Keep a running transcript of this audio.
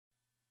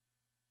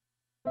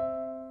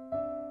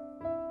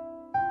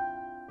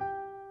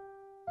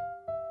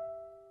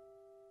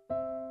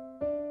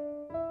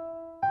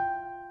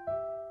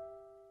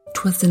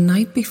'Twas the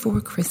night before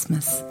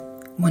Christmas,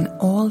 when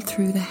all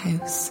through the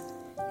house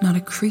not a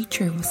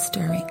creature was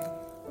stirring,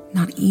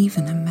 not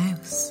even a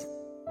mouse.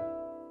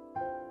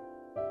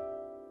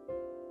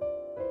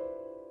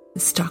 The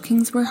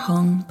stockings were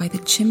hung by the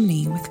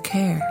chimney with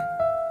care,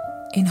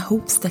 in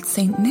hopes that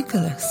St.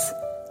 Nicholas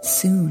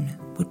soon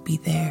would be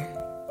there.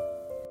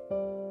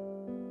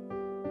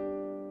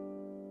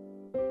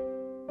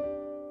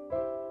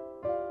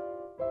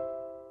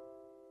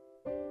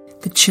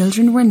 The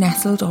children were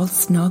nestled all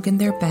snug in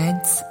their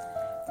beds,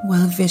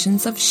 while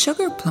visions of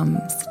sugar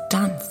plums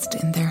danced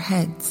in their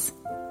heads.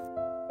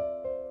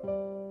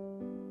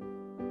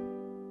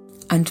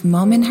 And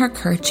Mum in her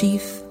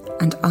kerchief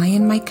and I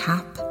in my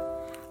cap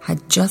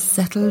had just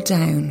settled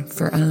down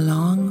for a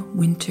long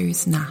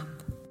winter's nap.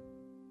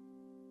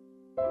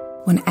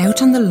 When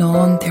out on the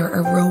lawn there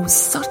arose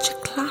such a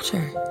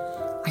clatter,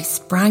 I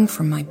sprang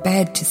from my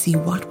bed to see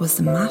what was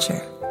the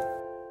matter.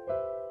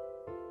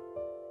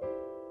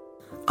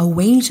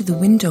 Away to the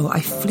window I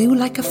flew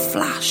like a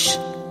flash,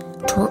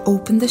 tore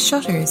open the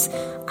shutters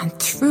and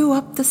threw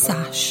up the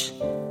sash.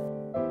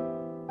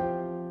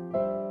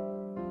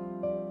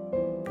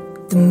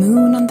 The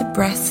moon on the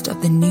breast of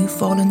the new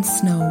fallen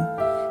snow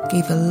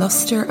gave a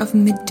lustre of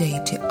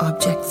midday to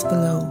objects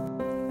below,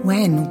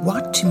 when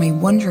what to my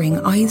wondering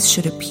eyes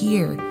should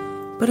appear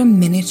but a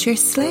miniature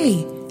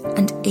sleigh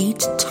and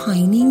 8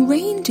 tiny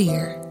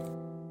reindeer.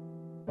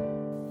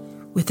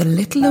 With a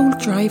little old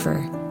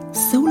driver,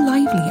 so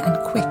lively and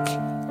quick,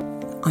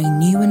 I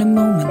knew in a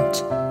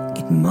moment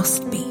it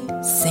must be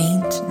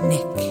Saint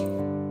Nick.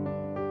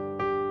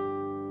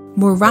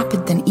 More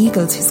rapid than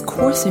eagles his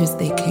coursers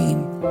they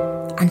came,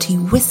 and he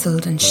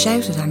whistled and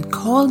shouted and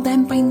called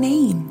them by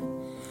name.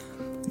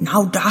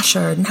 Now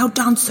Dasher, now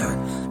Dancer,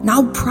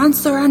 now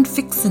Prancer and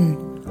Vixen,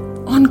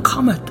 on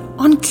Comet,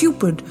 on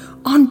Cupid,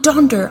 on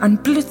Donder and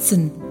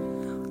Blitzen,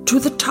 to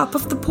the top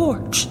of the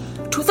porch,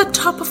 to the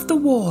top of the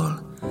wall.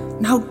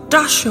 Now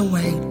dash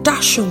away,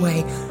 dash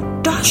away,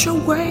 dash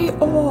away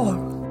all.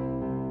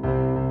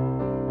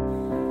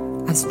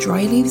 As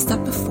dry leaves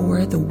that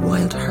before the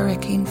wild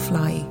hurricane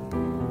fly,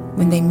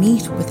 when they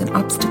meet with an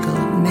obstacle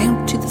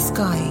mount to the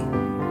sky,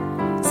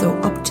 so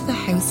up to the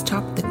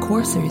housetop the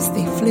coursers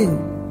they flew,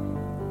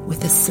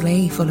 with a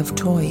sleigh full of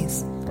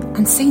toys,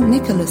 and St.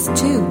 Nicholas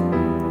too.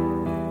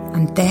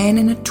 And then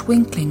in a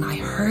twinkling I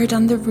heard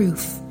on the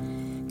roof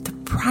the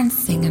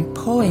prancing and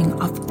pawing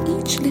of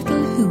each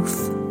little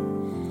hoof.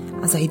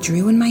 As I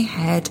drew in my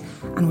head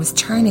and was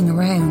turning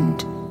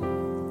around,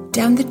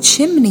 down the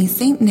chimney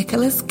St.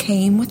 Nicholas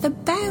came with a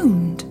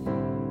bound.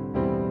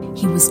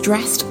 He was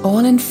dressed all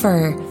in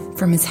fur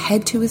from his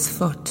head to his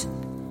foot,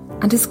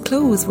 and his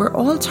clothes were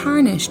all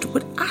tarnished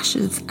with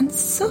ashes and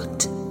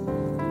soot.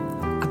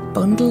 A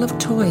bundle of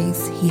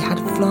toys he had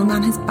flung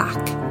on his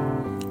back,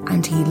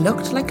 and he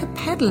looked like a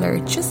peddler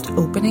just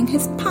opening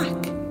his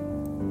pack.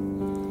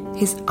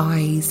 His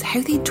eyes, how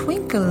they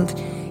twinkled,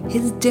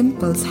 his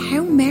dimples,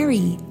 how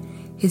merry.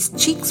 His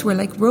cheeks were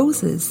like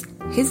roses,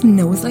 his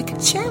nose like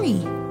a cherry.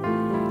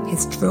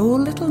 His droll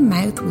little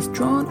mouth was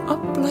drawn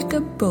up like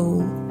a bow,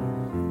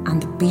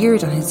 and the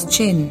beard on his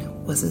chin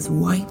was as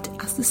white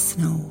as the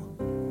snow.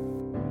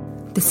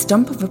 The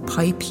stump of a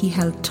pipe he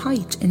held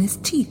tight in his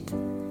teeth,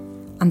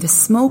 and the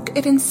smoke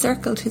it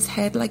encircled his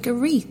head like a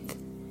wreath.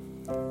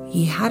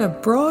 He had a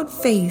broad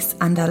face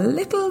and a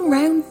little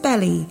round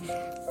belly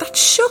that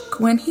shook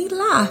when he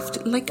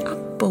laughed like a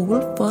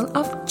bowl full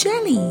of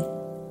jelly.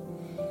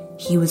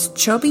 He was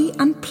chubby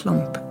and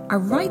plump, a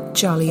right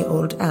jolly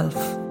old elf,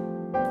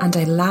 and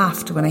I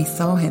laughed when I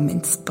saw him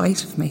in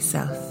spite of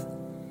myself.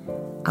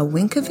 A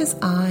wink of his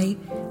eye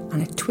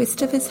and a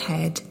twist of his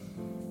head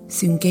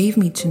soon gave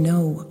me to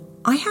know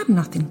I had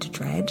nothing to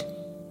dread.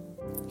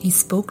 He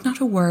spoke not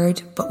a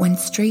word, but went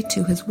straight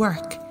to his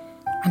work,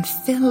 and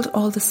filled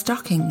all the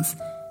stockings,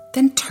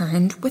 then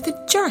turned with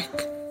a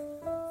jerk,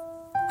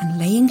 and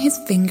laying his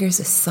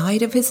fingers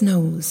aside of his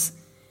nose,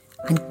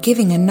 and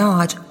giving a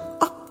nod,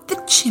 up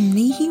the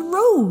chimney he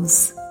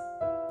rose.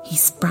 He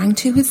sprang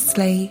to his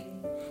sleigh,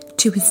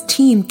 to his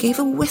team gave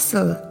a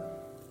whistle,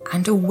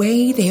 and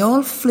away they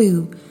all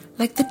flew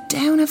like the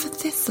down of a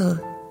thistle.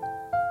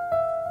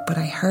 But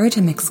I heard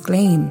him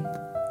exclaim,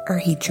 ere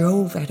he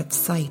drove out of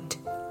sight,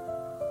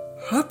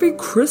 "Happy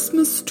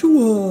Christmas to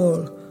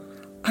all,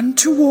 and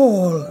to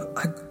all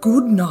a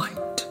good night."